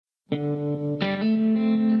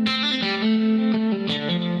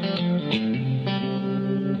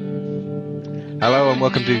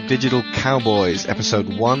and welcome to Digital Cowboys,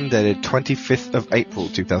 episode 1, dated 25th of April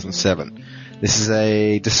 2007. This is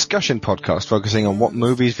a discussion podcast focusing on what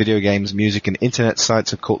movies, video games, music, and internet sites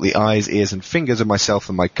have caught the eyes, ears, and fingers of myself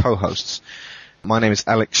and my co-hosts. My name is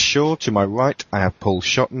Alex Shaw. To my right, I have Paul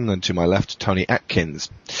SHotton, and to my left, Tony Atkins.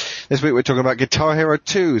 This week we're talking about Guitar Hero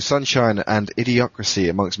 2, Sunshine, and Idiocracy,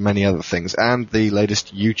 amongst many other things, and the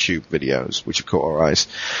latest YouTube videos, which have caught our eyes.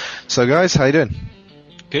 So guys, how you doing?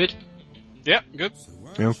 Good. Yeah, good.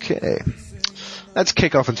 Okay. Let's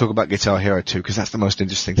kick off and talk about Guitar Hero 2, because that's the most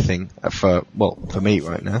interesting thing for me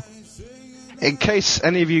right now. In case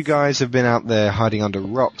any of you guys have been out there hiding under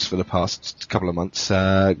rocks for the past couple of months,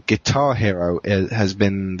 Guitar Hero has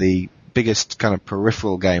been the biggest kind of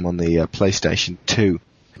peripheral game on the PlayStation 2.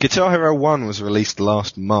 Guitar Hero 1 was released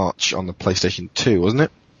last March on the PlayStation 2, wasn't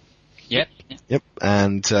it? Yep,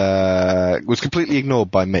 and was completely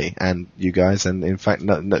ignored by me and you guys, and in fact,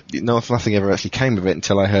 nothing ever actually came of it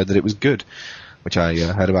until I heard that it was good, which I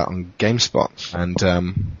heard about on GameSpot,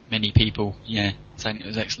 and many people, saying it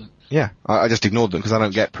was excellent. Yeah, I just ignored them because I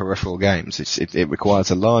don't get peripheral games. It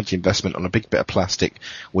requires a large investment on a big bit of plastic,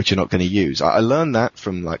 which you're not going to use. I learned that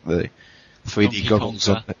from like the 3D goggles,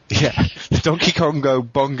 the Donkey Kongo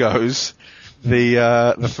bongos, the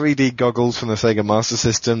 3D goggles from the Sega Master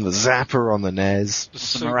System, the Zapper on the NES, the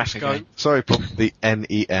Super Scope. Sorry, Paul, the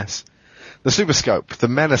NES, the Super Scope, the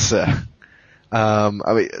Menacer.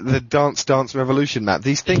 The Dance Revolution map.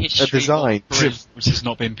 These things are designed which has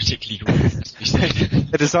not been particularly good.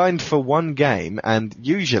 They're designed for one game, and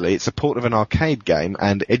usually it's a port of an arcade game,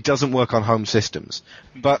 and it doesn't work on home systems.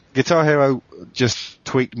 But Guitar Hero just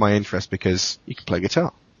tweaked my interest because you can play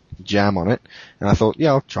guitar, jam on it, and I thought,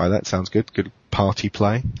 yeah, I'll try that. Sounds good. Good party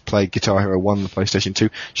play. Played Guitar Hero 1 on the PlayStation 2,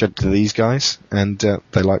 showed it to these guys, and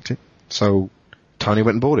they liked it. So Tony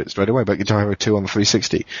went and bought it straight away, but Guitar Hero 2 on the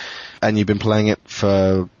 360. And you've been playing it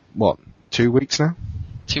for, 2 weeks now?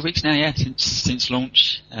 2 weeks now, yeah, since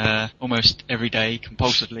launch, almost every day,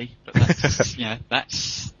 compulsively, but that's,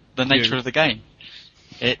 that's the nature of the game.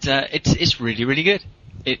 It's really, really good.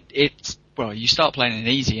 You start playing it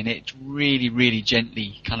easy, and it really, really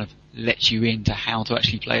gently kind of lets you into how to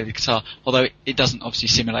actually play the guitar, although it doesn't obviously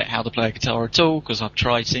simulate how to play a guitar at all, because I've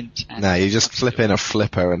tried since. No, you just flip in a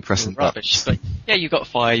flipper and press rubbish, but yeah, you've got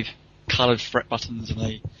 5 coloured fret buttons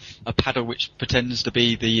and a paddle which pretends to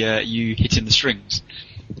be the you hitting the strings.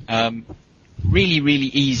 Really, really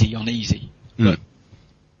easy on easy, but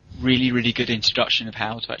really, really good introduction of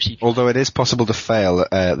how to actually play. Although it is possible to fail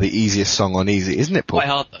the easiest song on easy, isn't it, Paul? Quite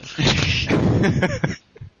hard though.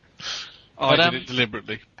 I did it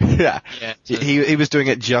deliberately. Yeah. He was doing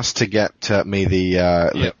it just to get me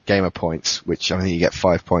the gamer points, which I think you get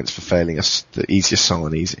 5 points for failing the easiest song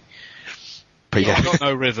on easy. But I got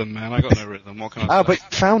no rhythm, man. What can I say? But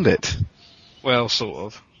found it. Well, sort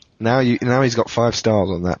of. Now he's got 5 stars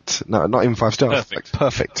on that. No, not even 5 stars. Perfect.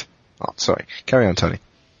 Perfect. Oh, sorry. Carry on, Tony.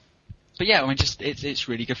 But yeah, I mean, it's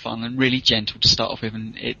really good fun and really gentle to start off with,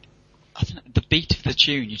 and the beat of the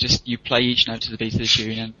tune, you play each note to the beat of the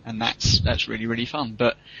tune, and that's really, really fun.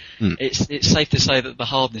 But it's safe to say that the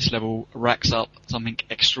hardness level racks up something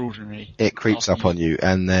extraordinary. It creeps up on you,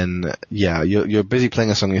 and then you're busy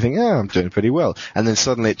playing a song, and you think, yeah, I'm doing pretty well, and then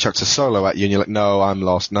suddenly it chucks a solo at you, and you're like, no, I'm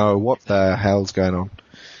lost. No, what the hell's going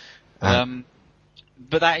on?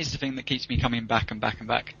 But that is the thing that keeps me coming back and back and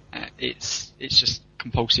back. It's just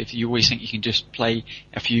compulsive. You always think you can just play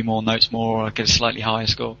a few more notes more or get a slightly higher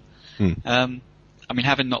score. I mean,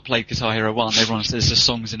 having not played Guitar Hero 1, everyone says the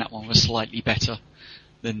songs in that one were slightly better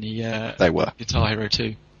than the they were. Guitar Hero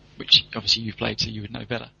 2, which obviously you've played, so you would know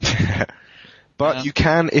better. But you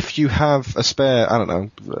can, if you have a spare, I don't know,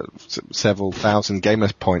 several thousand gamer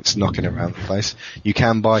points knocking around the place, you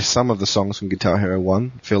can buy some of the songs from Guitar Hero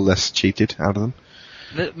 1, feel less cheated out of them.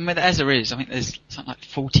 As there is, I think there's something like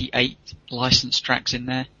 48 licensed tracks in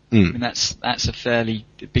there. I mean, that's a fairly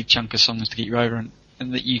big chunk of songs to get you over, and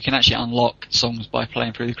that you can actually unlock songs by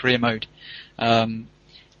playing through the career mode. And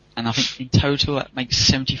I think in total that makes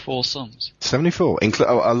 74 songs. 74?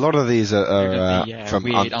 A lot of these are from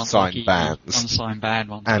weird, unsigned bands. Unsigned band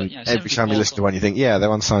ones. And but, every time you listen to one you think, yeah,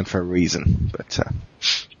 they're unsigned for a reason. But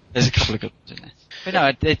there's a couple of good ones in there. But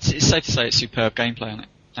no, it's safe to say it's superb gameplay on it.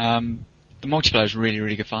 The multiplayer is really,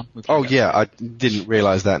 really good fun. Oh yeah, I didn't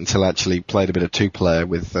realise that until I actually played a bit of 2-player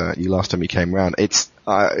with you last time you came round.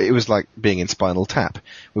 It was like being in Spinal Tap.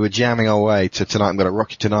 We were jamming our way to Tonight I'm Gonna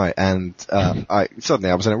Rock You Tonight, and suddenly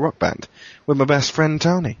I was in a rock band with my best friend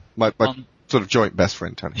Tony, my sort of joint best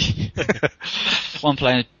friend Tony. One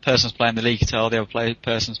person's playing the lead guitar, the other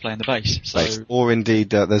person's playing the bass. So, or indeed,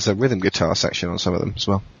 there's a rhythm guitar section on some of them as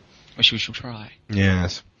well. Which we shall try.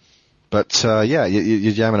 Yes. But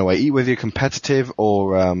you're jamming away. Either you're competitive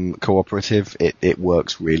or cooperative, it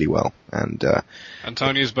works really well. And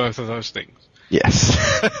Tony is both of those things. Yes.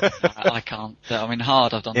 I can't. I mean,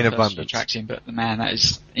 hard. I've done in the first abundance. attraction, but man, that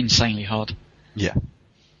is insanely hard. Yeah.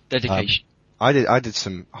 Dedication. I did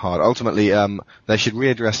some hard. Ultimately, they should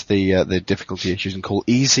readdress the difficulty issues and call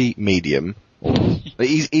easy medium.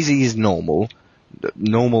 Easy is normal.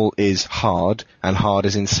 Normal is hard, and hard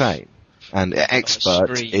is insane. And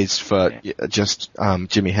expert is for just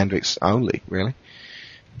Jimi Hendrix only, really.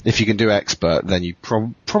 If you can do expert, then you're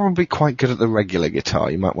probably quite good at the regular guitar.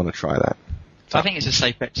 You might want to try that. I think it's a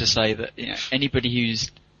safe bet to say that anybody who's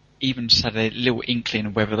even just had a little inkling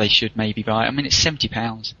of whether they should maybe buy it. I mean, it's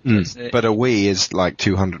 £70. But a Wii is like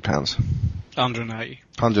 £200. 180.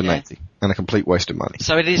 180. Yeah. And a complete waste of money.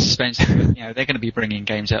 So it is expensive, but they're going to be bringing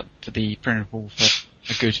games out for the printable for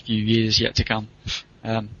a good few years yet to come.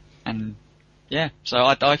 So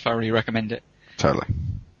I thoroughly recommend it. Totally.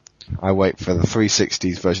 I wait for the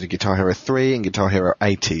 360s version of Guitar Hero 3 and Guitar Hero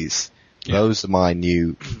 80s. Yeah. Those are my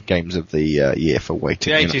new games of the year for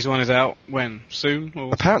waiting. The 80s one is out when? Soon?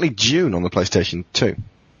 Or? Apparently June on the PlayStation 2.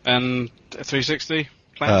 And 360?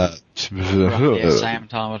 Same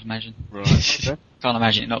time, I'd imagine. Right. Okay. Can't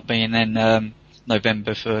imagine it not being then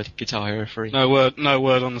November for Guitar Hero 3. No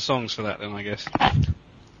word on the songs for that then, I guess.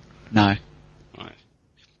 No. Right.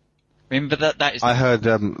 Remember that is... I heard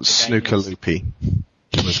Snooker Loopy.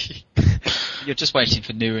 You're just waiting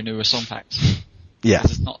for newer song packs. Yeah.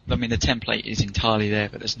 It's not, I mean, the template is entirely there,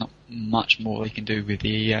 but there's not much more they can do with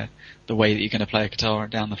the way that you're going to play a guitar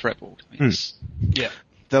down the fretboard. I mean, yeah.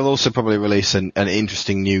 They'll also probably release an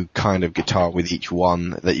interesting new kind of guitar with each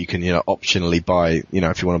one that you can, optionally buy,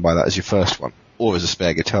 if you want to buy that as your first one, or as a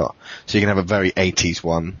spare guitar. So you can have a very 80s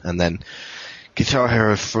one, and then Guitar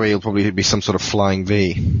Hero 3 will probably be some sort of flying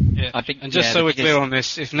V. Yeah. I think, and just so we're clear on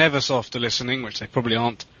this, if Neversoft are listening, which they probably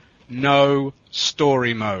aren't, no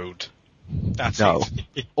story mode. That's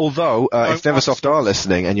it. Although, if Neversoft are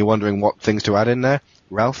listening and you're wondering what things to add in there,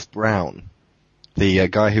 Ralph Brown, the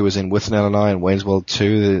guy who was in Withnell and I and Wayne's World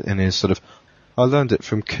 2, in his sort of, I learned it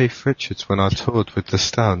from Keith Richards when I toured with the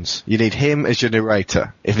Stones. You need him as your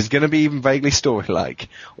narrator. If it's going to be even vaguely story-like,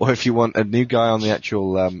 or if you want a new guy on the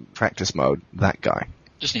actual practice mode, that guy.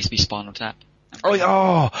 Just needs to be Spinal Tap.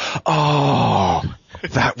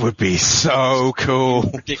 That would be so cool.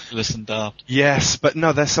 Ridiculous and daft. Yes, but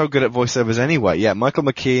no, they're so good at voiceovers anyway. Yeah, Michael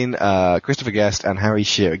McKean, Christopher Guest, and Harry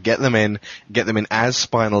Shearer. Get them in as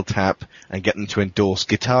Spinal Tap, and get them to endorse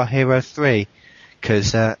Guitar Hero 3.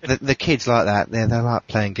 Because the kids like that, they like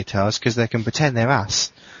playing guitars because they can pretend they're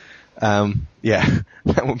us. That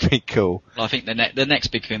would be cool. Well, I think the next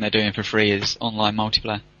big thing they're doing for free is online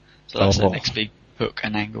multiplayer. So that's the next big hook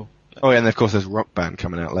and angle. Oh, yeah, and of course there's Rock Band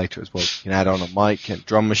coming out later as well. You can add on a mic and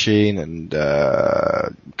drum machine and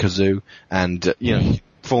kazoo, and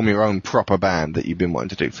form your own proper band that you've been wanting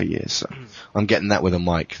to do for years. So I'm getting that with a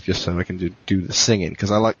mic just so I can do the singing,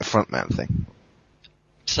 because I like the frontman thing.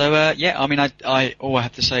 So I mean, I all I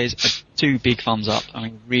have to say is 2 big thumbs up. I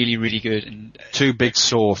mean, really, really good. And 2 big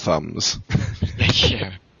sore thumbs.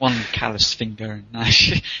 Yeah, 1 calloused finger. And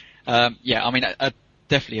I mean,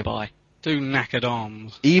 definitely a buy. 2 knackered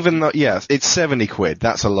arms. Even though, it's 70 quid.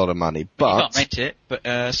 That's a lot of money. But you can't rent it. But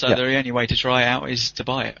the only way to try it out is to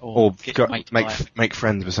buy it, or make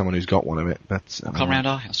friends with someone who's got one of it. Come round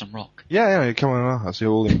our house and rock. Yeah, come round our house.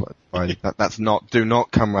 You're all invited. Do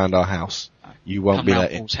not come round our house. You won't be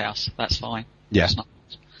let in. Paul's house. That's fine. Yeah.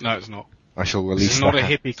 No, it's not. I shall release. It's not a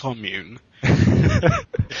hippie commune.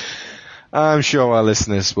 I'm sure our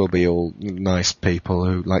listeners will be all nice people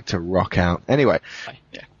who like to rock out. Anyway.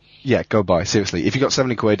 Yeah, go buy, seriously. If you got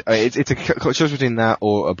 70 quid, it's a choice between that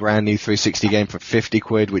or a brand new 360 game for 50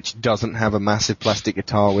 quid, which doesn't have a massive plastic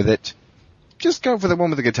guitar with it. Just go for the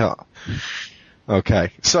one with the guitar.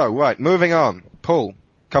 Okay, so, right, moving on. Paul,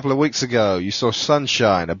 a couple of weeks ago, you saw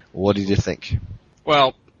Sunshine. What did you think?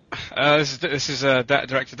 Well, this is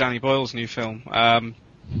director Danny Boyle's new film.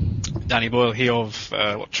 Danny Boyle, he of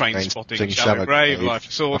Trainspotting, Shallow Grave, Life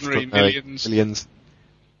is Ordinary, Millions.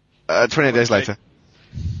 28 Days Later.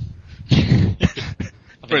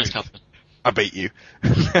 I beat you.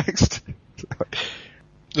 Next.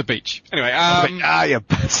 The Beach. Anyway, you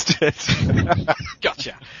bastard.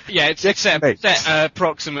 Gotcha. Yeah, it's set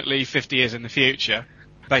approximately 50 years in the future.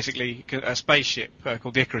 Basically, a spaceship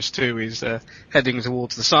called the Icarus II is heading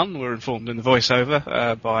towards the sun. We're informed in the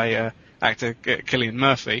voiceover by actor Cillian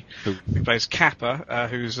Murphy, who plays Kappa,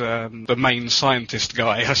 who's the main scientist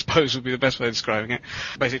guy, I suppose would be the best way of describing it.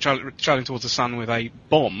 Basically traveling towards the sun with a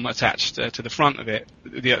bomb attached to the front of it.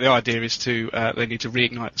 The idea is they need to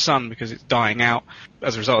reignite the sun because it's dying out.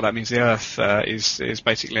 as a result of that means the Earth is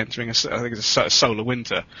basically entering I think it's a solar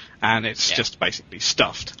winter, and it's just basically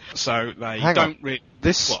stuffed. So they don't really.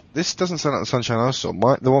 This doesn't sound like the Sunshine I saw.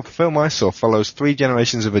 The film I saw follows 3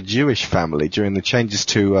 generations of a Jewish family during the changes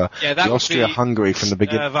to the Austria-Hungary from the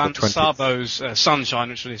beginning of the 20th. Sabo's Sunshine,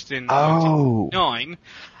 which was released in 1999,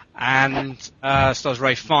 and stars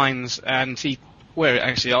Ralph Fiennes, and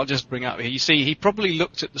I'll just bring up here. You see, he probably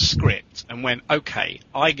looked at the script and went, okay,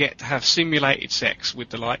 I get to have simulated sex with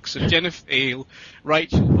the likes of Jennifer Eel,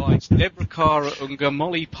 Rachel Weisz, Deborah Kara Unger,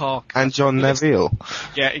 Molly Parker. And John Neville.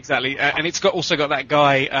 Yeah, exactly. And it's also got that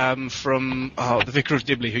guy from The Vicar of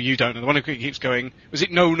Dibley, who you don't know, the one who keeps going, was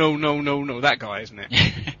it no, that guy, isn't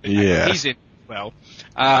it? Yeah. He's in well,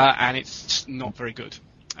 and it's not very good.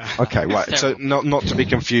 Okay, right. So not to be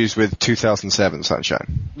confused with 2007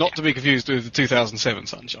 Sunshine. Not to be confused with the 2007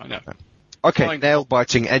 Sunshine, no. Okay,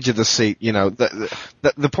 nail-biting, edge of the seat,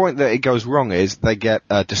 the point that it goes wrong is they get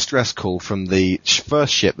a distress call from the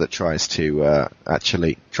first ship that tries to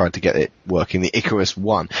try to get it working, the Icarus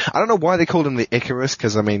 1. I don't know why they called him the Icarus,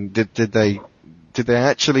 because, I mean, did they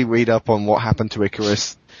actually read up on what happened to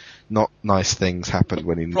Icarus? Not nice things happened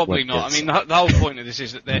when he... Probably not. I mean, the whole point of this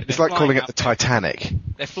is that they're it's like calling it the Titanic.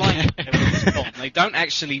 They're flying out there with this bomb. They don't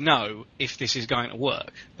actually know if this is going to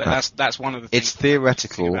work. But that's one of the things... It's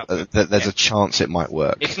theoretical that there's a chance it might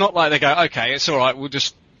work. It's not like they go, okay, it's alright, we'll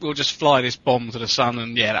just fly this bomb to the sun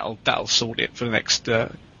and that'll sort it for the next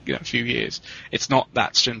few years. It's not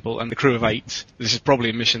that simple. And the crew of 8, this is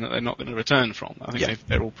probably a mission that they're not going to return from. I think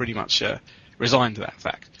they're all pretty much resigned to that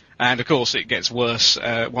fact. And of course, it gets worse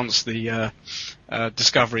once the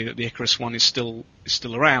discovery that the Icarus 1 is still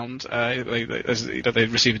around. They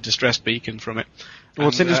receive a distress beacon from it. Well,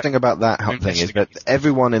 what's interesting about that whole thing is that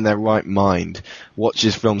everyone in their right mind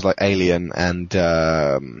watches films like Alien and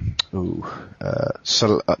I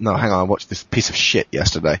watched this piece of shit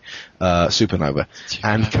yesterday, Supernova,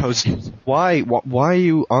 and goes, why are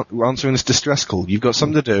you answering this distress call? You've got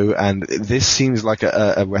something to do, and this seems like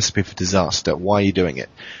a recipe for disaster. Why are you doing it?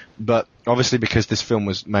 But obviously, because this film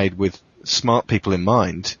was made with smart people in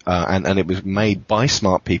mind, and it was made by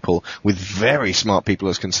smart people with very smart people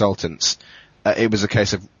as consultants, it was a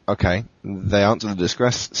case of, okay, they answer the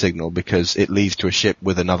distress signal because it leads to a ship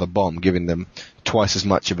with another bomb, giving them twice as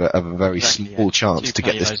much of a very small chance to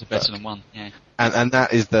get this. Are better than one. Yeah. And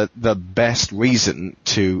that is the best reason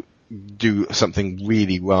to do something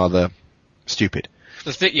really rather stupid.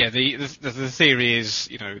 The theory is,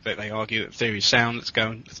 that they argue that the theory is sound. Let's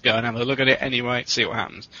go and have a look at it anyway, see what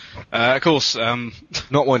happens. Of course, not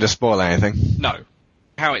wanting to spoil anything. No.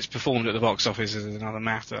 How it's performed at the box office is another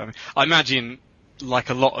matter. I mean, I imagine, like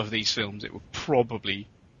a lot of these films, it will probably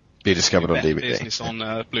be discovered on DVD. Business on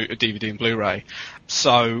DVD and Blu-ray.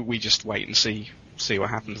 So we just wait and see what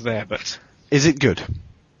happens there. But is it good?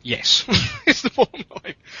 Yes, it's the bottom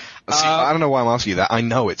line. I don't know why I'm asking you that. I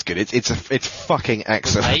know it's good. It's fucking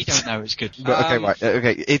excellent. Well, they don't know it's good. But, okay, right.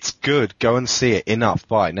 Okay, it's good. Go and see it. Enough.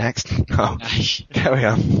 Bye. Next. Oh, carry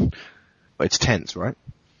on. It's tense, right?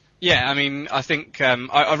 Yeah, I mean, I think,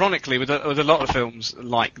 ironically, with a lot of films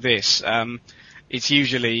like this, it's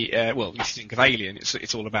usually, if you think of Alien,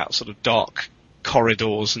 it's all about sort of dark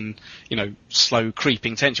corridors and, slow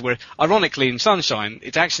creeping tension, where, ironically, in Sunshine,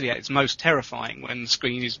 it's actually at its most terrifying when the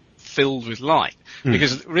screen is filled with light.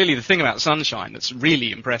 Because really the thing about Sunshine that's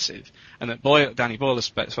really impressive, and that Danny Boyle has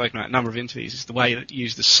spoken about in a number of interviews, is the way that you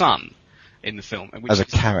use the sun in the film. As a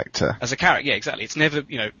character. As a character, yeah, exactly. It's never,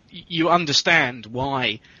 you understand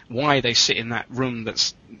why they sit in that room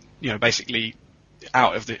that's, basically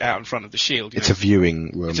out in front of the shield. It's a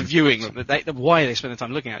viewing room. It's a viewing room. Why they spend the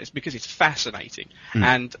time looking at it is because it's fascinating.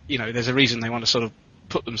 And, there's a reason they want to sort of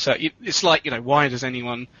put themselves, it's like, why does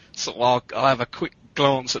anyone sort of, I'll have a quick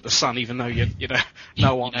glance at the sun even though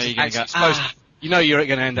no one's actually supposed to, you're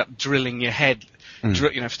going to end up drilling your head.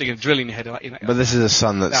 Drilling your head. But this is a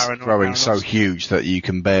sun that's growing so huge that you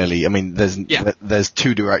can barely. I mean, there's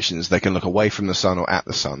two directions. They can look away from the sun or at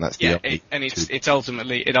the sun. That's it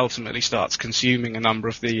ultimately starts consuming a number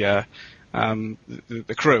of the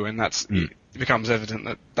crew, and it becomes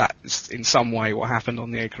evident that is in some way what happened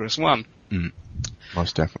on the Icarus 1.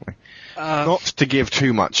 Most definitely. Not to give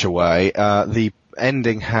too much away, the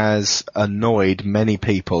ending has annoyed many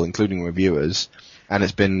people, including reviewers. And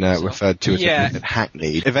it's been referred to as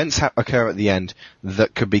hackneyed. Events occur at the end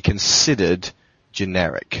that could be considered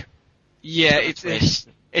generic. Yeah, it's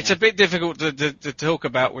a bit difficult to talk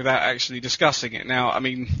about without actually discussing it. Now, I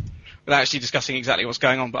mean, without actually discussing exactly what's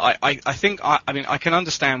going on, but I think I can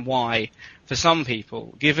understand why, for some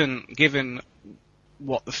people, given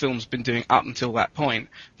what the film's been doing up until that point,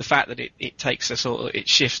 the fact that it takes it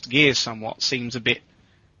shifts gears somewhat seems a bit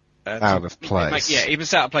out of place. Even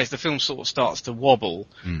out of place. The film sort of starts to wobble,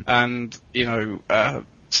 and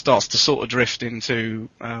starts to sort of drift into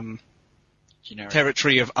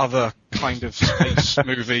territory of other kind of space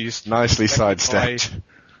movies. Nicely sidestepped.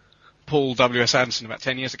 Paul W.S. Anderson about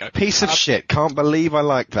 10 years ago. Piece of shit. Can't believe I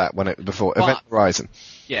liked that before. Event Horizon.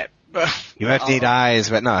 Yeah. You won't need eyes,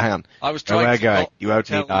 but no, hang on. I was trying to not you won't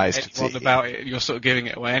tell need eyes to anyone see about it. You're sort of giving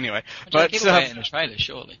it away anyway. But give away it in the trailer,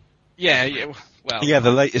 surely. Yeah, well. Yeah,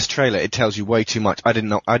 the latest trailer, it tells you way too much. I did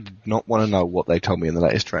not want to know what they told me in the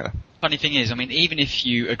latest trailer. Funny thing is, I mean, even if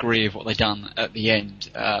you agree with what they've done at the end,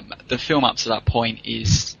 the film up to that point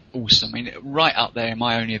is awesome. I mean, right up there, in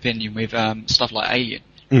my own opinion, with stuff like Alien.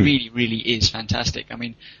 Really, really is fantastic. I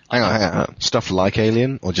mean, hang on. Stuff like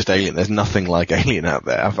Alien or just Alien? There's nothing like Alien out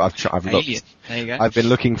there. I've looked. Alien. There you go. I've been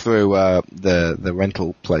looking through the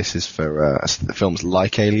rental places for films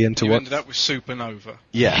like Alien to watch. You ended up with Supernova.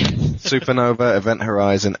 Yeah, Supernova, Event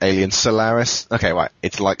Horizon, Alien, Solaris. Okay, right.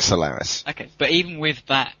 It's like Solaris. Okay, but even with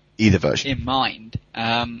that either version in mind,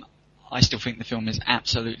 I still think the film is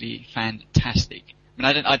absolutely fantastic.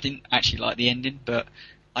 I mean, I didn't actually like the ending, but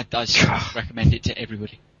I still recommend it to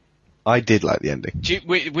everybody. I did like the ending.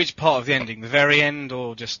 Which part of the ending? The very end,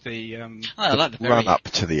 or just the? I like the very run up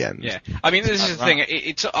to the end. Yeah, I mean, this is the thing.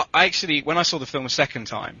 It's I actually, when I saw the film a second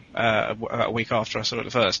time, a week after I saw it the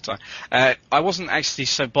first time, I wasn't actually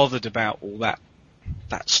so bothered about all that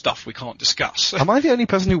stuff we can't discuss. Am I the only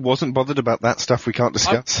person who wasn't bothered about that stuff we can't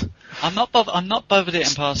discuss? I'm not bothered it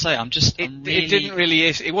in per se.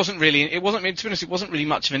 It wasn't really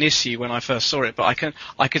much of an issue when I first saw it, but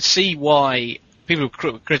I could see why people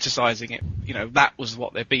were criticising it. That was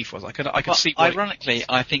what their beef was. I could see. Ironically,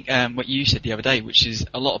 I think what you said the other day, which is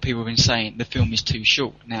a lot of people have been saying the film is too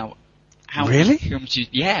short. Now, how really?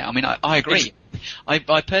 Yeah, I mean, I agree. I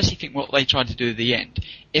personally think what they tried to do at the end,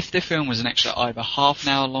 if the film was an extra either half an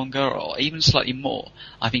hour longer or even slightly more,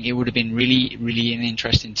 I think it would have been really, really an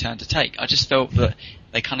interesting turn to take. I just felt that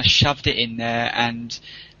they kind of shoved it in there and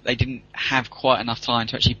they didn't have quite enough time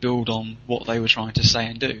to actually build on what they were trying to say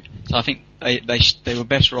and do. So I think they were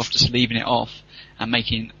better off just leaving it off and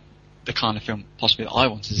making the kind of film possibly that I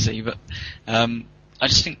wanted to see. But I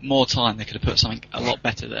just think more time they could have put something a lot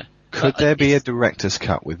better there. Could there be a director's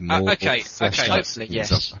cut with more? Okay. Hopefully,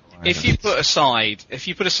 yes. If you put aside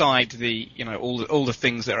the all the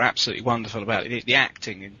things that are absolutely wonderful about it, the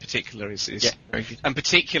acting in particular is very good. And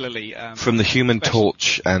particularly from the Human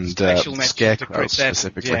Torch and Scarecrow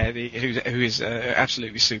specifically, who is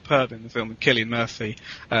absolutely superb in the film, with Cillian Murphy,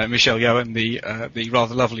 Michelle Yeoh, the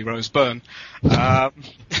rather lovely Rose Byrne,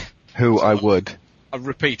 who I would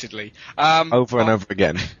repeatedly over and over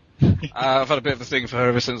again. I've had a bit of a thing for her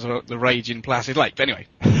ever since the Rage in Placid Lake. But anyway,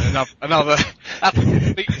 another that's a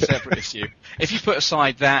completely separate issue. If you put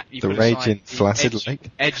aside that, you put Rage aside in Placid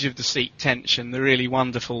Lake, edge of the seat tension, the really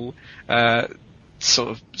wonderful sort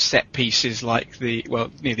of set pieces like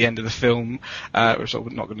near the end of the film, which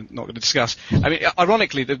I'm not going to discuss. I mean,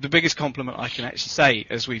 ironically, the biggest compliment I can actually say,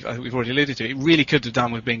 as we've already alluded to, it really could have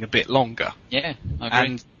done with being a bit longer. Yeah, I agree.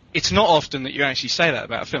 And it's not often that you actually say that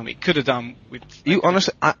about a film. It could have done with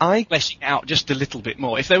honestly, I fleshing out just a little bit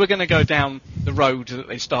more. If they were going to go down the road that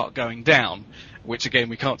they start going down, which again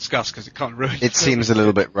we can't discuss because it kind of ruins. It seems a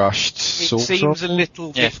little bit rushed. It seems a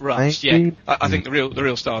little bit rushed. Yeah, I think the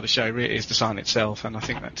real star of the show really is the sign itself, and I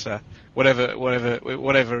think that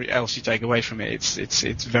whatever else you take away from it,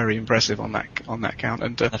 it's very impressive on that count.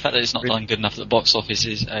 And the fact that it's not done good enough at the box office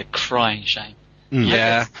is a crying shame.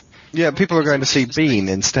 Yeah. Yeah, people are going to see Bean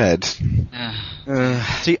instead.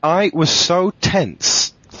 See, I was so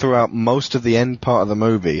tense throughout most of the end part of the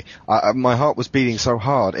movie. My heart was beating so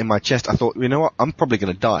hard in my chest. I thought, you know what? I'm probably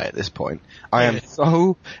going to die at this point.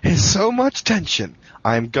 There's so much tension.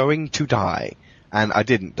 I am going to die. And I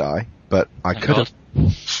didn't die, but I could have.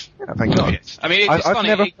 Yeah, thank God. I mean, I've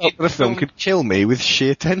never felt that a film could kill me with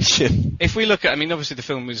sheer tension. If we look at, I mean, obviously the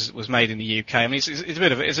film was made in the UK. I mean, it's a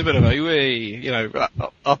bit of a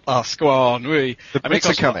up our squan. The Brits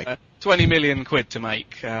are coming. 20 million quid to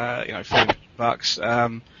make.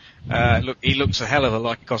 $4 million. Look, he looks a hell of a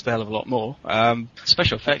like it cost a hell of a lot more.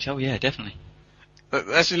 Special effects. Oh yeah, definitely.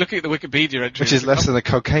 Actually, looking at the Wikipedia entry, which is less than a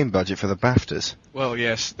cocaine budget for the BAFTAs. Well,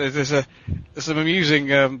 yes, there's some amusing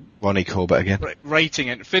Ronnie Corbett again rating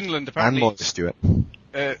in Finland apparently. And Lloyd Stewart.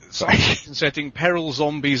 Setting peril,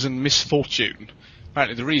 zombies, and misfortune.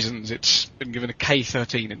 Apparently, the reasons it's been given a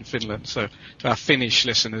K13 in Finland. So, to our Finnish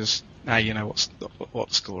listeners, now you know what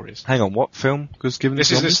the score is. Hang on, what film was given?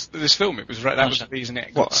 This film. It was that was the reason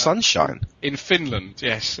it got. What, Sunshine? In Finland,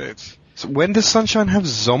 yes. So when does Sunshine have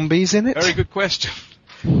zombies in it? Very good question.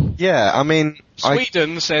 Yeah, I mean...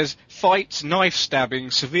 Sweden says fights, knife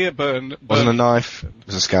stabbing, severe burn. Wasn't a knife, it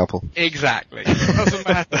was a scalpel. Exactly. It doesn't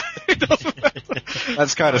matter. It doesn't matter.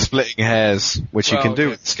 That's kind of splitting hairs, which you can do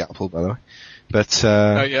with a scalpel, by the way. But,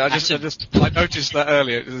 I noticed that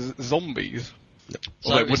earlier. It was zombies.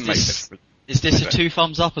 So it wouldn't make sense. Is this a 2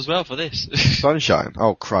 thumbs up as well for this? Sunshine.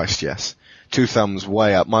 Oh, Christ, yes. 2 thumbs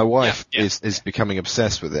way up. My wife is becoming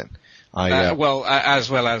obsessed with it. As well as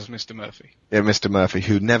Mr. Murphy. Yeah, Mr. Murphy,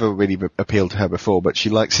 who never really appealed to her before, but she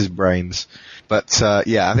likes his brains. But,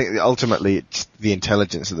 I think ultimately it's the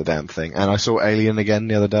intelligence of the damn thing. And I saw Alien again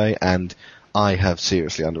the other day, and I have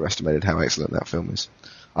seriously underestimated how excellent that film is.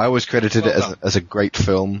 I always credited it as a great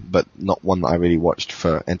film, but not one that I really watched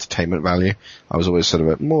for entertainment value. I was always sort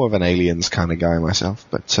of more of an Aliens kind of guy myself,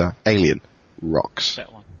 but Alien rocks.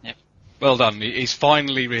 That one, yep. Well done. He's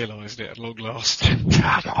finally realised it at long last.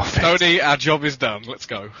 Come off it. Tony, our job is done. Let's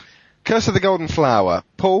go. Curse of the Golden Flower.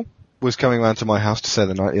 Paul was coming round to my house to stay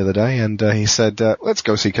the night the other day, and he said, let's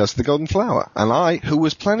go see Curse of the Golden Flower. And I, who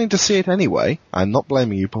was planning to see it anyway, I'm not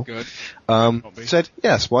blaming you, Paul, Good. Said,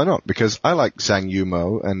 yes, why not? Because I like Zhang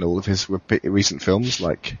Yimou and all of his recent films,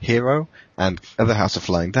 like Hero and The House of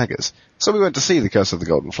Flying Daggers. So we went to see The Curse of the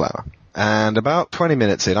Golden Flower. And about 20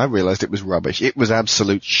 minutes in, I realised it was rubbish. It was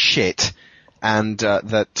absolute shit. And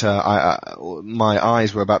my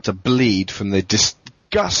eyes were about to bleed from the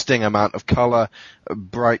disgusting amount of colour,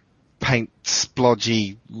 bright paint,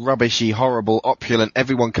 splodgy, rubbishy, horrible, opulent,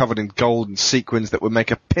 everyone covered in gold and sequins that would make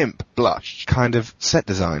a pimp blush kind of set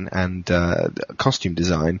design and costume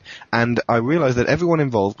design, and I realised that everyone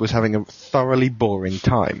involved was having a thoroughly boring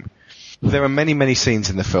time. There are many, many scenes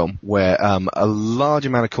in the film where a large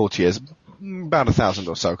amount of courtiers, about 1,000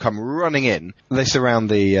 or so, come running in. They surround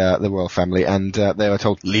the royal family, and they are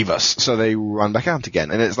told, leave us. So they run back out again,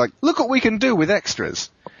 and it's like, look what we can do with extras.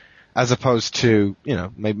 As opposed to,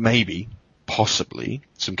 maybe, possibly,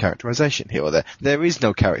 some characterization here or there. There is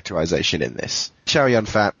no characterization in this. Chow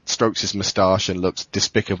Yun-fat strokes his moustache and looks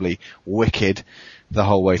despicably wicked the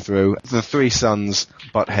whole way through. The 3 sons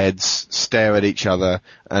butt heads, stare at each other,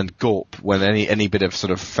 and gawp when any bit of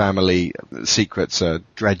sort of family secrets are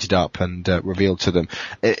dredged up and revealed to them.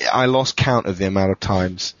 I lost count of the amount of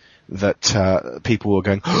times that people were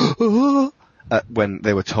going, when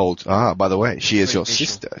they were told, by the way, she is your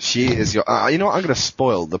sister. She is your, you know what, I'm going to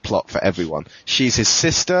spoil the plot for everyone. She's his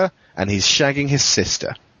sister, and he's shagging his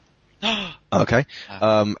sister. Okay.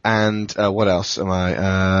 And what else am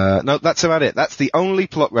I, no, that's about it. That's the only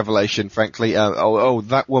plot revelation, frankly.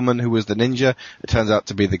 That woman who was the ninja, it turns out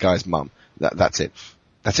to be the guy's mum. That's it.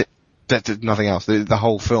 That's it. That's nothing else. The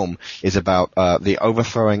whole film is about, the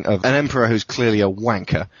overthrowing of an emperor who's clearly a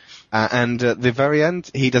wanker. And at the very end,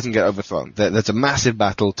 he doesn't get overthrown. There's a massive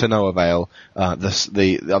battle to no avail.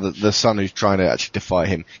 The son who's trying to actually defy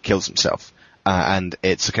him kills himself. And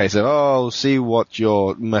it's a case of, see what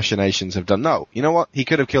your machinations have done. No, you know what? He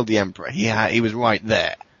could have killed the emperor. He was right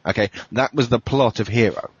there. Okay? That was the plot of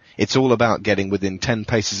Hero. It's all about getting within 10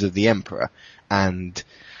 paces of the emperor. And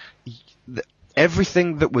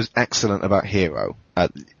everything that was excellent about Hero,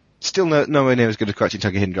 still nowhere near as good as Crouching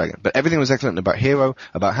Tiger, Hidden Dragon. But everything was excellent about Hero,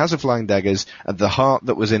 about House of Flying Daggers, and the heart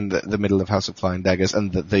that was in the middle of House of Flying Daggers,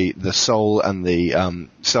 and the soul and the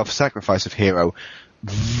self-sacrifice of Hero.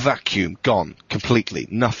 Vacuum, gone, completely,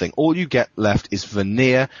 nothing. All you get left is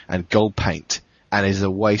veneer and gold paint, and is a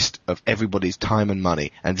waste of everybody's time and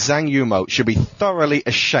money. And Zhang Yimou should be thoroughly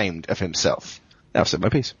ashamed of himself. Now I've said my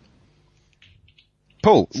piece.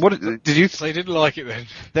 Paul, what did you? They didn't like it then.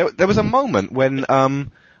 There was a moment when,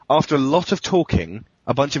 after a lot of talking,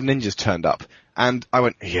 a bunch of ninjas turned up, and I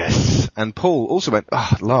went, yes. And Paul also went,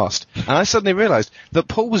 at last. And I suddenly realised that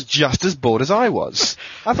Paul was just as bored as I was.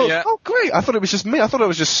 I thought, oh great, I thought it was just me. I thought it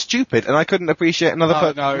was just stupid, and I couldn't appreciate another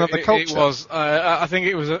culture. It was, I think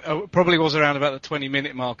it was, probably was around about the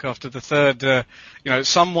 20-minute mark after the third,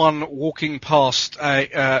 someone walking past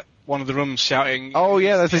one of the rooms shouting. Oh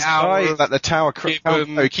yeah, there's this guy at the tower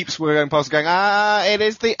who keeps going past going, it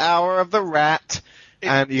is the hour of the rat.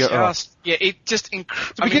 My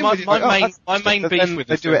main beef with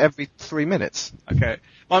they do it every 3 minutes. Okay,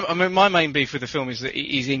 my main beef with the film is that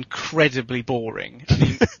it is incredibly boring.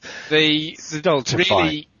 I mean,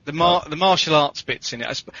 the martial arts bits in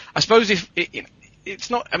it. I suppose if it's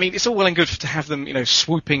not. I mean, it's all well and good to have them,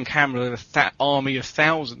 swooping camera with that army of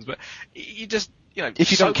thousands, but you just.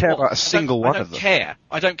 If you don't care about a single one of them.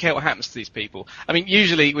 I don't care what happens to these people. I mean,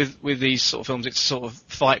 usually with these sort of films, it's a sort of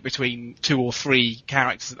fight between 2 or 3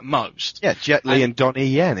 characters at the most. Yeah, Jet Li and Donnie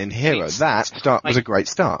Yen in Hero. That was a great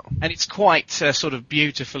start. And it's quite sort of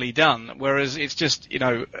beautifully done, whereas it's just,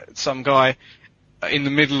 some guy in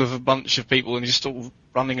the middle of a bunch of people and just sort of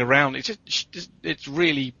running around. It's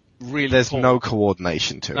really really There's poor. no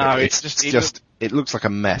coordination to No, it. It looks like a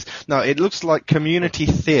mess. No, it looks like community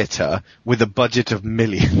theatre with a budget of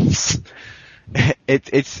millions.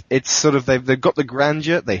 It's sort of, they've got the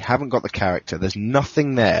grandeur, they haven't got the character. There's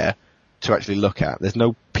nothing there to actually look at. There's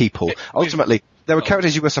no people. Ultimately, there were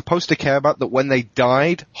characters you were supposed to care about that when they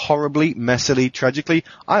died horribly, messily, tragically,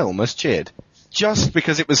 I almost cheered. Just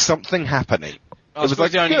because it was something happening. I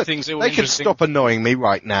suppose the only things that were they can interesting... stop annoying me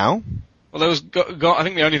right now. Well, there was, I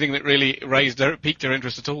think the only thing that really piqued her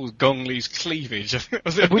interest at all was Gong Li's cleavage.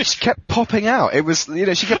 Which kept popping out. It was,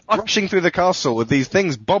 she kept rushing through the castle with these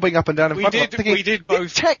things bobbing up and down in front of her. We did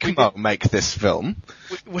both. Did Tecmo make this film?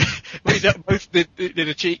 We both did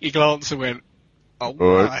a cheeky glance and went, oh,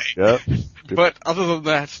 right. Yeah. But other than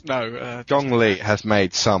that, no. Gong Li has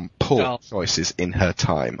made some poor choices in her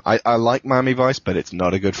time. I like Miami Vice, but it's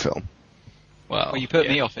not a good film. Well, you put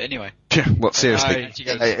me off it anyway. Well, seriously,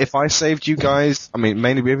 if I saved you guys, I mean,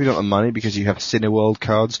 mainly maybe not the money because you have Cineworld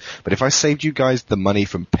cards, but if I saved you guys the money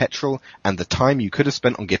from petrol and the time you could have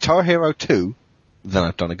spent on Guitar Hero 2, then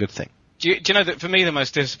I've done a good thing. Do you know that for me the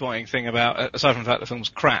most disappointing thing about, aside from the fact the film's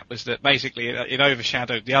crap, was that basically it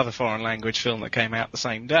overshadowed the other foreign language film that came out the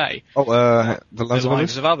same day. Oh, The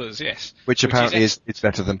Lives of Others, yes. Which apparently it's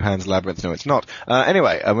better than Pan's Labyrinth. No, it's not.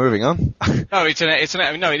 Anyway, moving on. No, no,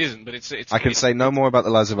 it isn't, but it's I can say no more about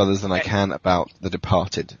The Lives of Others than I can about The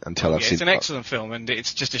Departed until I've seen it. It's an excellent film, and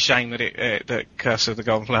it's just a shame that that Curse of the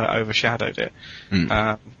Golden Planet overshadowed it,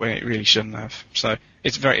 when it really shouldn't have. So,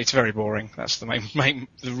 it's very boring. That's the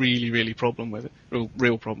the really problem with it.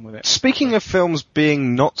 Real problem with it. Speaking of films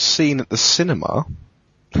being not seen at the cinema,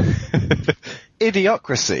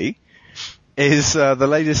 Idiocracy is the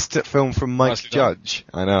latest film from Mike Judge.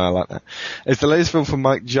 I know, I like that. It's the latest film from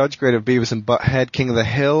Mike Judge, creator of Beavis and Butthead, King of the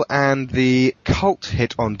Hill, and the cult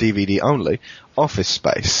hit on DVD only, Office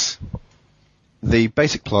Space. The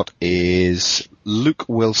basic plot is Luke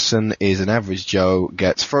Wilson is an average Joe,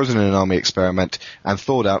 gets frozen in an army experiment, and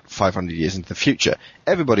thawed out 500 years into the future.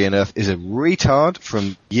 Everybody on Earth is a retard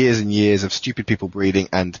from years and years of stupid people breeding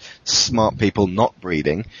and smart people not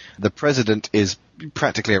breeding. The president is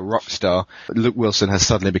practically a rock star. Luke Wilson has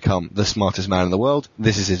suddenly become the smartest man in the world.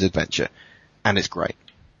 This is his adventure. And it's great.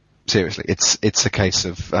 Seriously, it's a case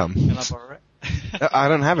of... Can I borrow it? I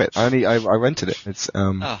don't have it. I rented it. It's...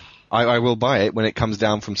 I will buy it when it comes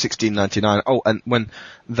down from $16.99. Oh, and when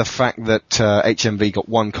the fact that HMV got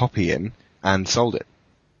one copy in and sold it.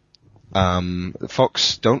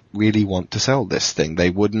 Fox don't really want to sell this thing.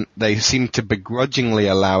 They seem to begrudgingly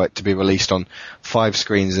allow it to be released on 5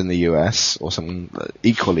 screens in the US, or something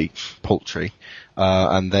equally paltry.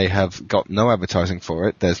 And they have got no advertising for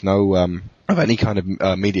it. There's no, of any kind of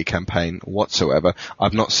media campaign whatsoever.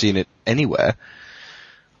 I've not seen it anywhere.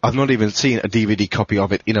 I've not even seen a DVD copy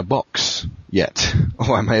of it in a box yet,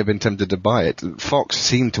 or I may have been tempted to buy it. Fox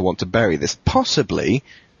seemed to want to bury this, possibly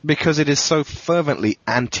because it is so fervently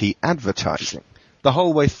anti-advertising. The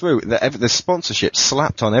whole way through, the sponsorship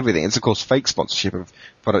slapped on everything. It's of course fake sponsorship of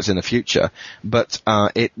products in the future, but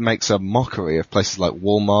it makes a mockery of places like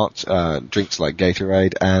Walmart, drinks like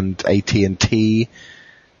Gatorade, and AT&T.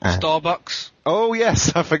 Starbucks. Oh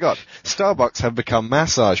yes, I forgot. Starbucks have become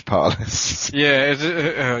massage parlours.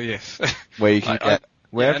 Yeah, yes. Where you can get...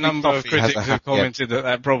 a number of critics have commented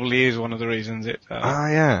that probably is one of the reasons it...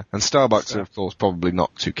 yeah. And Starbucks are, of course, probably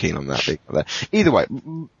not too keen on that. Either way,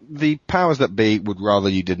 the powers that be would rather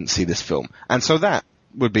you didn't see this film. And so that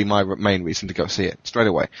would be my main reason to go see it, straight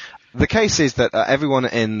away. The case is that everyone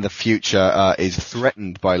in the future is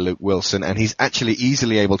threatened by Luke Wilson, and he's actually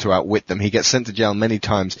easily able to outwit them. He gets sent to jail many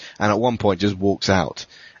times, and at one point just walks out.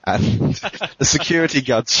 And the security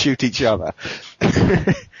guards shoot each other.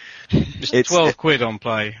 It's 12 quid on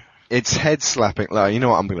Play. It's head-slapping. You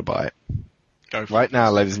know what? I'm going to buy it. Go for right it. Now,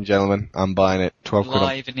 ladies and gentlemen, I'm buying it. 12 quid.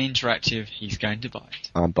 Live and interactive, he's going to buy it.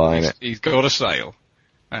 I'm buying it. He's got a sale.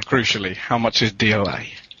 And crucially, how much is DOA?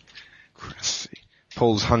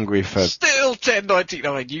 Paul's hungry for... Still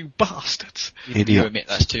 $10.99, you bastards! Idiot. You admit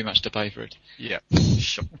that's too much to pay for it. Yeah.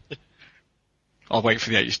 Sure. I'll wait for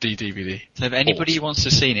the HD DVD. So if anybody wants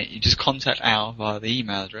to see it, you just contact Al via the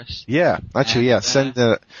email address. Yeah, actually, send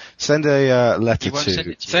a letter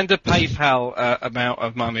to... Send a PayPal amount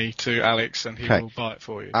of money to Alex and he will buy it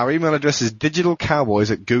for you. Our email address is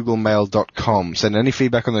digitalcowboys@googlemail.com. Send any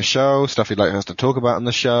feedback on the show, stuff you'd like us to talk about on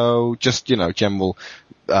the show, just, general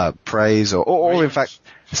praise, or in fact...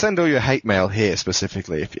 Send all your hate mail here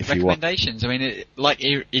specifically if you want. Recommendations. I mean, like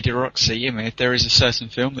Idiocracy, if there is a certain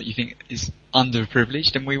film that you think is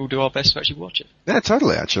underprivileged, then we will do our best to actually watch it. Yeah,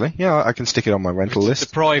 totally, actually. Yeah, I can stick it on my rental list.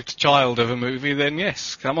 Deprived child of a movie, then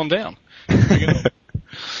yes, come on down.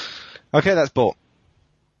 Okay, that's bought.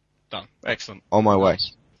 Done. Excellent. On my way.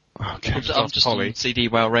 Nice. Okay. I'm just on CD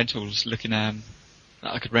Whale Rentals looking that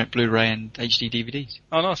I could rent Blu-ray and HD DVDs.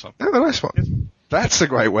 Oh, nice one. Oh, a nice one. That's a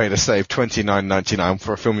great way to save $29.99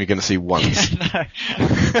 for a film you're going to see once.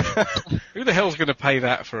 Who the hell's going to pay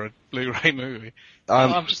that for a Blu-ray movie?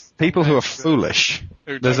 People who are foolish.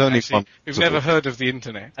 There's only one. Who've never heard of the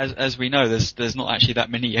internet. As we know, there's not actually that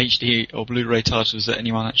many HD or Blu-ray titles that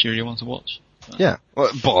anyone actually really wants to watch. So. Yeah.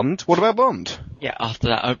 Well, Bond? What about Bond? Yeah, after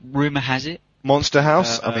that, rumour has it. Monster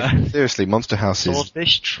House? I mean, seriously, Monster House is...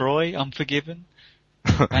 Swordfish, Troy, Unforgiven,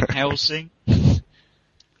 Van Helsing.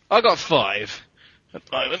 I got 5 at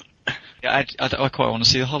the moment. Yeah, I quite want to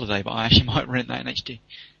see The Holiday, but I actually might rent that in HD.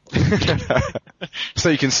 So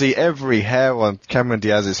you can see every hair on Cameron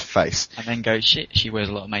Diaz's face. And then go, shit, she wears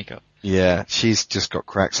a lot of makeup. Yeah, she's just got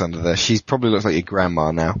cracks under there. She probably looks like your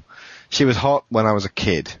grandma now. She was hot when I was a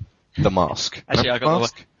kid. The Mask. Actually, I got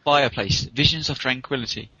the Fireplace, Visions of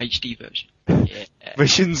Tranquility, HD version. Yeah.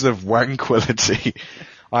 Visions of Wanquility.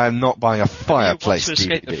 I am not buying a Fireplace Want to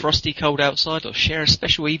escape the frosty cold outside or share a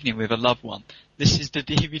special evening with a loved one? This is the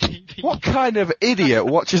DVD. What kind of idiot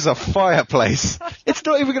watches a Fireplace? It's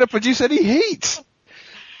not even going to produce any heat.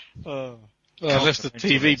 Unless the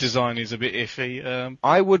TV design is a bit iffy.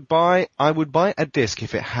 I would buy a disc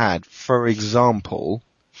if it had, for example,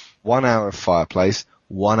 1 hour of Fireplace,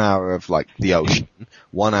 1 hour of, like, the ocean,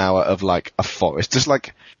 1 hour of, like, a forest. Just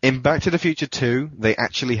like, in Back to the Future 2, they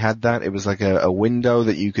actually had that. It was like a window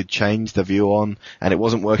that you could change the view on, and it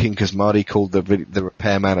wasn't working because Marty called the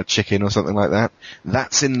repairman a chicken or something like that.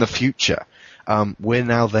 That's in the future. We're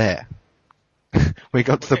now there. We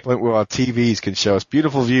got to the point where our TVs can show us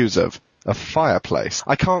beautiful views of a Fireplace.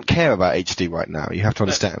 I can't care about HD right now. You have to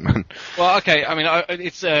understand, man. Well, okay. I mean,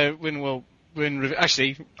 it's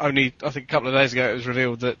actually, only I think a couple of days ago it was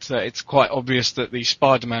revealed that it's quite obvious that the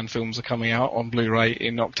Spider-Man films are coming out on Blu-ray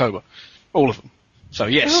in October. All of them. So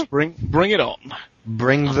yes, bring it on.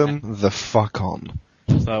 Bring them the fuck on.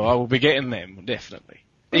 So I will be getting them, definitely.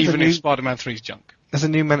 Even if Spider-Man 3's junk. There's a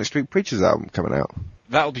new Manic Street Preachers album coming out.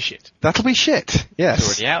 That'll be shit. That'll be shit, yes.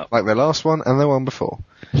 It's already out. Like the last one and the one before.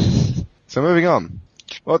 So moving on.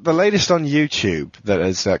 Well, the latest on YouTube that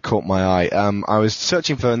has caught my eye, I was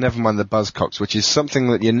searching for Nevermind the Buzzcocks, which is something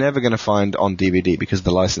that you're never going to find on DVD because of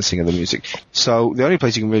the licensing of the music. So the only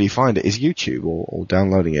place you can really find it is YouTube or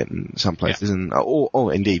downloading it in some places, and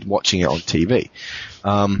or indeed watching it on TV.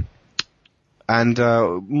 Paul and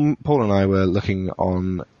I were looking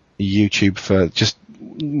on YouTube for just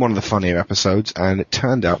one of the funnier episodes, and it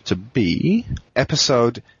turned out to be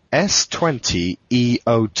episode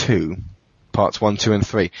S20EO2. Parts 1, 2, and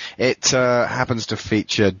 3. It happens to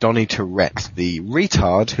feature Donnie Tourette, the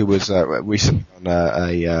retard who was recently on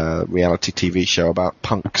a reality TV show about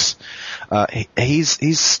punks.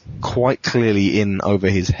 He's quite clearly in over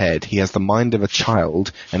his head. He has the mind of a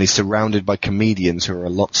child, and he's surrounded by comedians who are a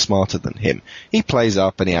lot smarter than him. He plays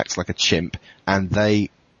up and he acts like a chimp, and they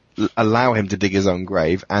allow him to dig his own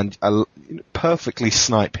grave and perfectly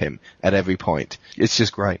snipe him at every point. It's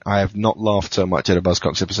just great. I have not laughed so much at a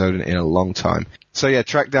Buzzcocks episode in a long time. So yeah,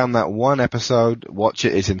 track down that one episode, watch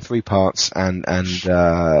it. It's in 3 parts, and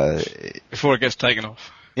before it gets taken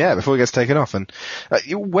off. Yeah, before it gets taken off. And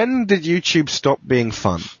when did YouTube stop being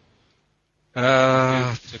fun?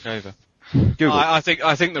 Took over. Google. I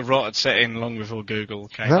think the rot had set in long before Google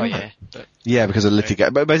came. Oh, yeah. Yeah, because of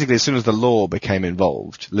litigation. But basically, as soon as the law became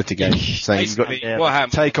involved, litigation saying you've got to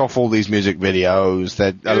take off all these music videos.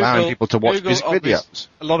 They're allowing people to watch music videos.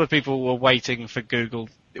 A lot of people were waiting for Google,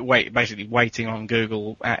 basically waiting on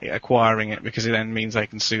Google acquiring it, because it then means they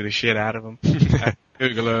can sue the shit out of them.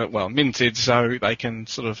 Google are, minted, so they can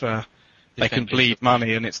sort of, they can bleed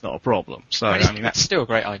money and it's not a problem. So, I mean, that's still a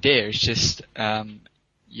great idea. It's just,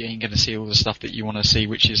 you ain't going to see all the stuff that you want to see,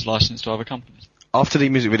 which is licensed to other companies. After the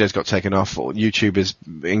music videos got taken off, YouTube is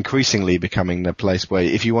increasingly becoming the place where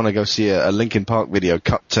if you want to go see a Linkin Park video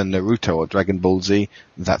cut to Naruto or Dragon Ball Z,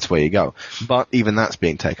 that's where you go. But even that's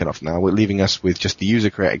being taken off now. We're leaving us with just the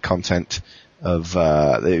user-created content of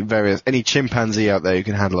any chimpanzee out there who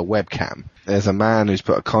can handle a webcam. There's a man who's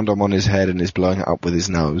put a condom on his head and is blowing it up with his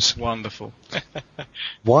nose. Wonderful.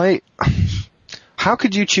 Why... How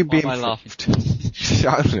could YouTube be improved?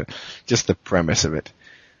 I don't know, just the premise of it.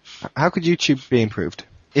 How could YouTube be improved?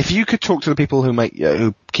 If you could talk to the people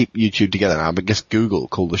who keep YouTube together now, but guess Google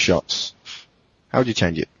call the shots, how would you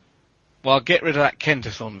change it? Well, get rid of that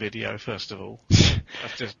Kentathon video, first of all.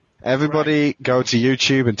 That's just Everybody go to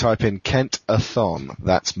YouTube and type in Kentathon.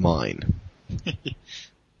 That's mine.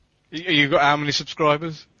 You got how many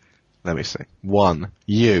subscribers? Let me see. 1.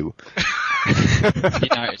 You. You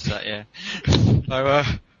noticed that, yeah. So,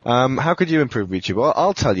 How could you improve YouTube? Well,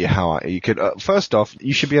 I'll tell you how you could. First off,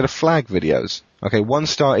 you should be able to flag videos. Okay, 1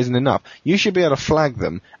 star isn't enough. You should be able to flag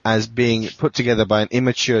them as being put together by an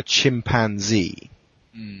immature chimpanzee.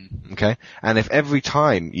 Okay? And if every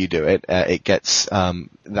time you do it, it gets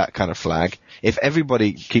that kind of flag, if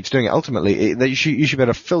everybody keeps doing it, ultimately, you should be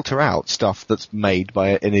able to filter out stuff that's made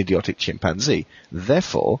by an idiotic chimpanzee.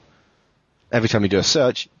 Therefore, every time you do a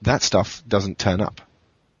search, that stuff doesn't turn up.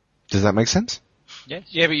 Does that make sense? Yes.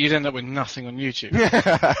 Yeah, but you'd end up with nothing on YouTube.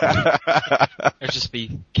 It'd just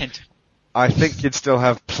be Kent. I think you'd still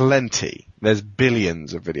have plenty. There's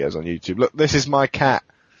billions of videos on YouTube. Look, this is my cat.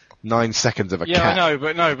 9 seconds of a cat. Yeah, I know,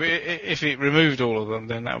 but if it removed all of them,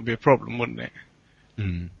 then that would be a problem, wouldn't it?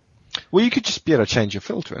 Well, you could just be able to change your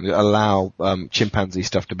filter and allow chimpanzee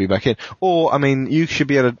stuff to be back in. Or, I mean, you should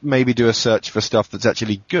be able to maybe do a search for stuff that's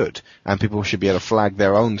actually good, and people should be able to flag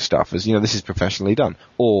their own stuff as, this is professionally done.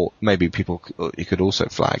 Or maybe you could also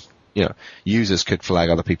flag, users could flag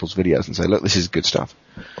other people's videos and say, look, this is good stuff.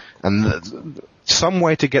 And some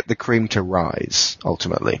way to get the cream to rise,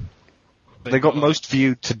 ultimately. They got most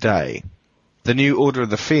viewed today. The new Order of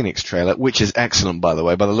the Phoenix trailer, which is excellent, by the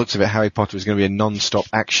way. By the looks of it, Harry Potter is going to be a non-stop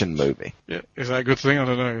action movie. Yeah, is that a good thing? I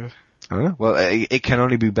don't know. I don't know. Well, it can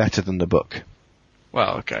only be better than the book.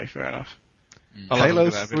 Well, okay, fair enough. Halo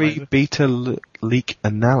 3 beta leak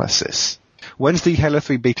analysis. When's the Halo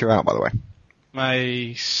 3 beta out, by the way?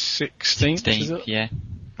 May 16th, is it? Yeah.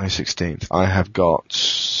 May 16th. I have got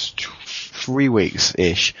 3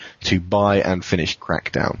 weeks-ish to buy and finish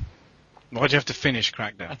Crackdown. Why'd you have to finish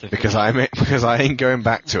Crackdown? Because I ain't going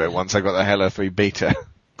back to it once I got the Halo 3 beta.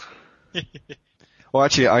 Well,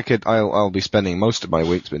 actually, I'll be spending most of my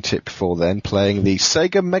weeks, been tipped before then, playing the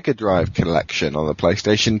Sega Mega Drive collection on the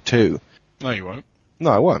PlayStation 2. No, you won't.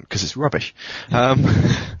 No, I won't, because it's rubbish.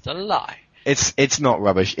 It's a lie. It's not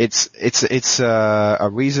rubbish. It's a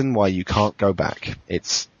reason why you can't go back.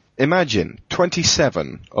 Imagine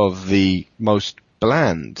 27 of the most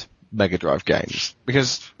bland Mega Drive games,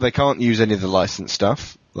 because they can't use any of the licensed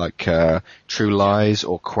stuff, like True Lies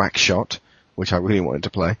or Quackshot, which I really wanted to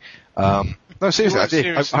play. No, seriously, I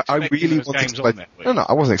did. I really wanted to play. No,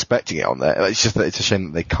 I wasn't expecting it on there. It's just that it's a shame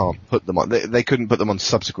that they can't put them on. They couldn't put them on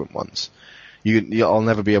subsequent ones. I'll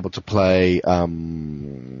never be able to play.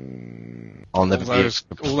 All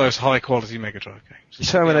those high quality Mega Drive games.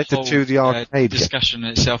 Terminator 2, the arcade discussion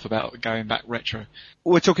in itself about going back retro.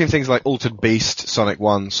 We're talking things like Altered Beast, Sonic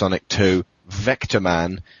 1, Sonic 2, Vector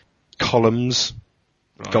Man, Columns,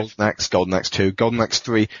 right. Golden Axe 2, Golden Axe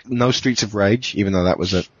 3, no Streets of Rage, even though that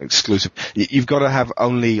was an exclusive. You've got to have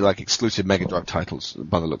only exclusive Mega Drive titles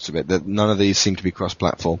by the looks of it. None of these seem to be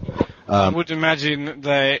cross-platform. I would imagine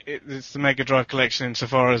it's the Mega Drive collection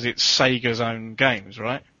insofar as it's Sega's own games,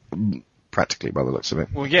 right? Practically, by the looks of it.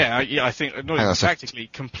 Well, yeah, I think, not even practically,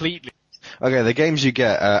 completely. Okay, the games you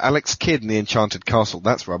get, Alex Kidd and the Enchanted Castle,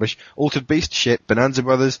 that's rubbish. Altered Beast, shit. Bonanza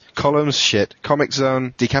Brothers, Columns, shit. Comic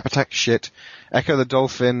Zone, Decapitac, shit. Echo the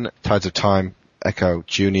Dolphin, Tides of Time, Echo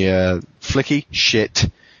Junior, Flicky, shit.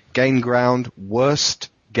 Game Ground, worst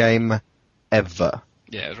game ever.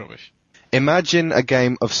 Yeah, it's rubbish. Imagine a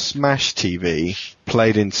game of Smash TV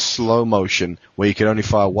played in slow motion where you could only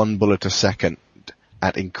fire 1 bullet a second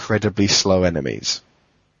at incredibly slow enemies.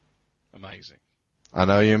 Amazing. I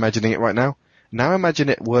know you're imagining it right now. Now imagine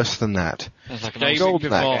it worse than that. Like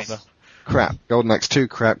Golden Axe. Crap. Golden Axe 2,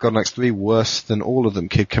 crap. Golden Axe 3, worse than all of them.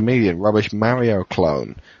 Kid Chameleon, rubbish. Mario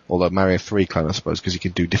clone. Although Mario 3 clone, I suppose, because you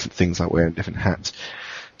can do different things like wearing different hats.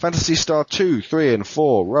 Phantasy Star 2, 3 and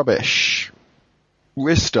 4, rubbish.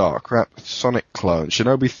 Ristar, crap. Sonic clone.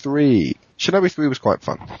 Shinobi 3. Shinobi 3 was quite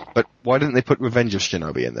fun. But why didn't they put Revenge of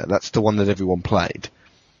Shinobi in there? That's the one that everyone played.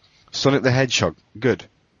 Sonic the Hedgehog, good.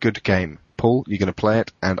 Good game. Paul, you're going to play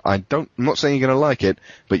it, and I'm not saying you're going to like it,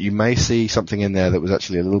 but you may see something in there that was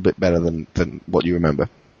actually a little bit better than what you remember.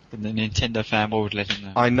 And the Nintendo fan would let him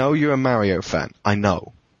know. I know you're a Mario fan. I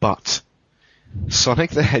know. But Sonic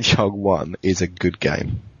the Hedgehog 1 is a good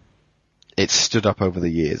game. It's stood up over the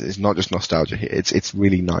years. It's not just nostalgia here. It's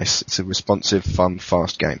really nice. It's a responsive, fun,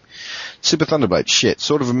 fast game. Super Thunderblade, shit.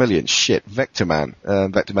 Sword of Vermilion, shit. Vector Man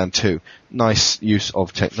 2, nice use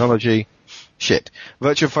of technology, shit.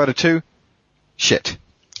 Virtua Fighter 2, shit.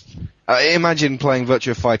 Imagine playing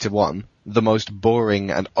Virtua Fighter 1, the most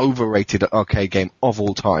boring and overrated arcade game of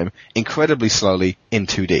all time, incredibly slowly in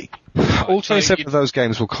 2D. All 27 of those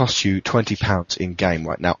games will cost you £20 in game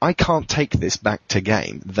right now. I can't take this back to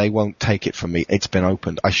game. They won't take it from me. It's been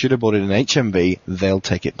opened. I should have bought it in HMV. They'll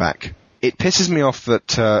take it back. It pisses me off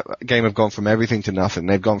that Game have gone from everything to nothing.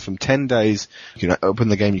 They've gone from 10 days, you can open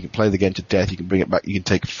the game, you can play the game to death, you can bring it back, you can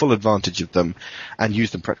take full advantage of them and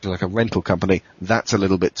use them practically like a rental company. That's a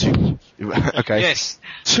little bit too... Okay. Yes.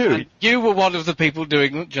 2. You were one of the people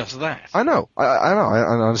doing just that. I know. I know.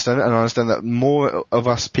 I understand it, and I understand that more of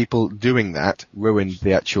us people doing that ruined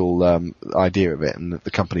the actual idea of it, and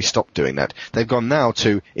the company stopped doing that. They've gone now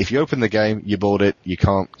to, if you open the game, you bought it, you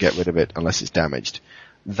can't get rid of it unless it's damaged.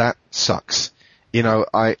 That sucks. You know,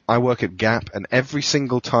 I work at Gap, and every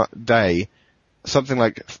single day, something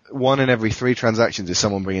like 1 in every 3 transactions is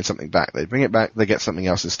someone bringing something back. They bring it back, they get something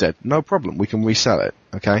else instead. No problem. We can resell it.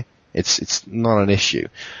 Okay? It's not an issue.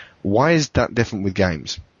 Why is that different with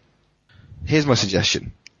games? Here's my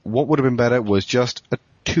suggestion. What would have been better was just a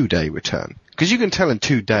 2-day return. Because you can tell in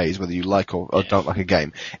 2 days whether you like or don't like a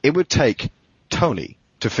game. It would take Tony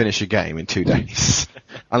to finish a game in 2 days.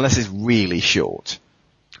 Unless it's really short.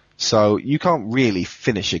 So you can't really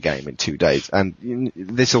finish a game in 2 days. And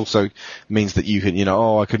this also means that you can,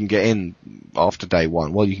 I couldn't get in after day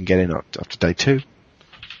 1. Well, you can get in after day 2.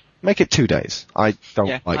 Make it 2 days. I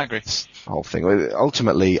don't like this whole thing.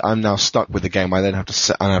 Ultimately, I'm now stuck with the game. I then have to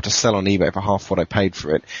sell on eBay for half what I paid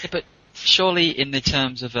for it. Yeah, but surely in the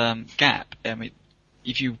terms of Gap, I mean,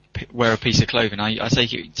 if you wear a piece of clothing, I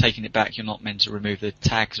take it taking it back, you're not meant to remove the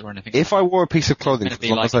tags or anything. If I wore a piece of clothing as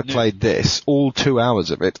long as I played this, all 2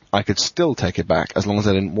 hours of it, I could still take it back as long as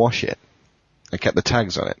I didn't wash it. I kept the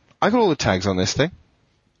tags on it. I got all the tags on this thing.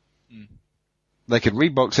 Mm. They could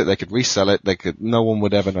rebox it, they could resell it, no one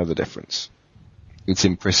would ever know the difference. It's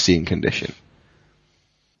in pristine condition.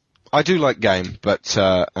 I do like Game, but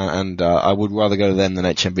I would rather go to them than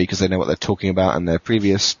HMV because they know what they're talking about, and their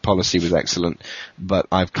previous policy was excellent. But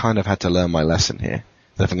I've kind of had to learn my lesson here.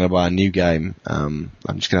 That if I'm going to buy a new game, I'm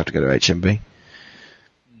just going to have to go to HMV.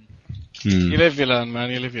 You live, you learn, man.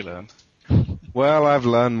 You live, you learn. Well, I've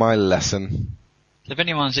learned my lesson. If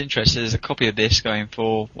anyone's interested, there's a copy of this going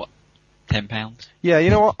for what? £10. Yeah, you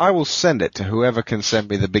know what? I will send it to whoever can send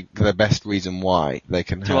me the best reason why they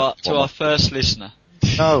can have to our first listener.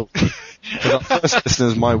 No, because our first listener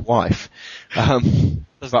is my wife.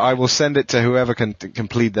 But I will send it to whoever can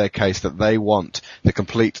complete their case that they want the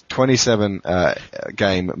complete 27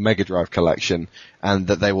 game Mega Drive collection, and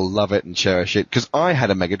that they will love it and cherish it. Because I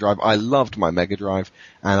had a Mega Drive, I loved my Mega Drive,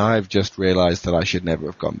 and I've just realised that I should never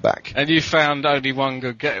have gone back. And you found only one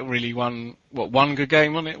good one good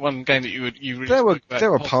game on it? One game that you really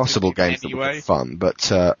there were passable games that were fun,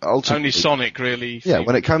 but ultimately only Sonic really. Yeah,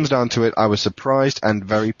 when it comes down to it, I was surprised and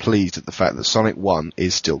very pleased at the fact that Sonic 1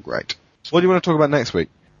 is still great. What do you want to talk about next week?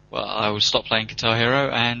 Well, I will stop playing Guitar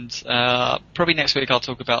Hero, and probably next week I'll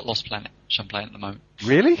talk about Lost Planet, which I'm playing at the moment.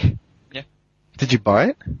 Really? Yeah. Did you buy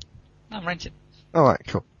it? No, I'm renting. Alright,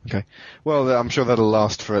 cool. Okay. Well, I'm sure that'll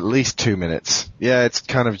last for at least 2 minutes. Yeah, it's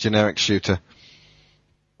kind of a generic shooter.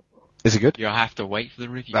 Is it good? You'll have to wait for the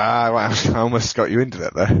review. Wow, I almost got you into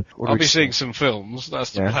that there. I'll be seeing some films,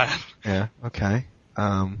 that's the plan. Yeah, okay.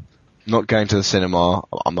 Not going to the cinema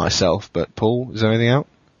myself, but Paul, is there anything out?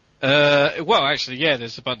 Well, actually, yeah,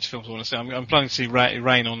 there's a bunch of films I want to see. I'm planning to see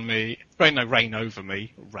Rain Over Me. Rain On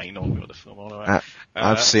Me, what a film, all right.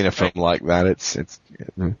 I've seen a film like that, it's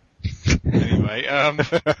Anyway,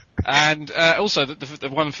 and also the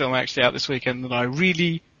one film actually out this weekend that I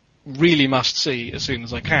really, really must see as soon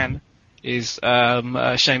as I can is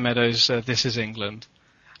Shane Meadows' This Is England,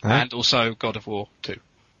 and also God of War 2.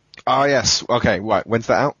 Oh yes, okay, right, when's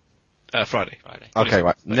that out? Friday. Okay,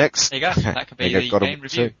 right. Next. There you go. That could be the game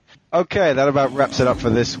review. Okay, that about wraps it up for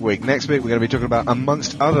this week. Next week we're going to be talking about,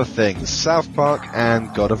 amongst other things, South Park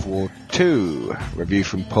and God of War 2. Review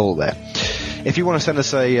from Paul there. If you want to send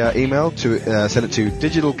us a email, send it to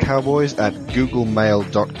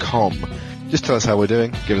digitalcowboys@googlemail.com. Just tell us how we're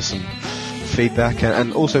doing, give us some feedback,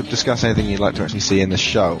 and also discuss anything you'd like to actually see in the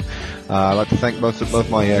show. I'd like to thank both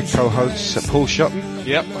my co-hosts, Paul SHotton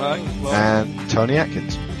and Tony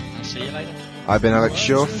Atkins. See you later. I've been Alex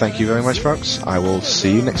Shaw. Thank you very much, folks. I will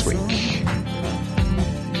see you next week.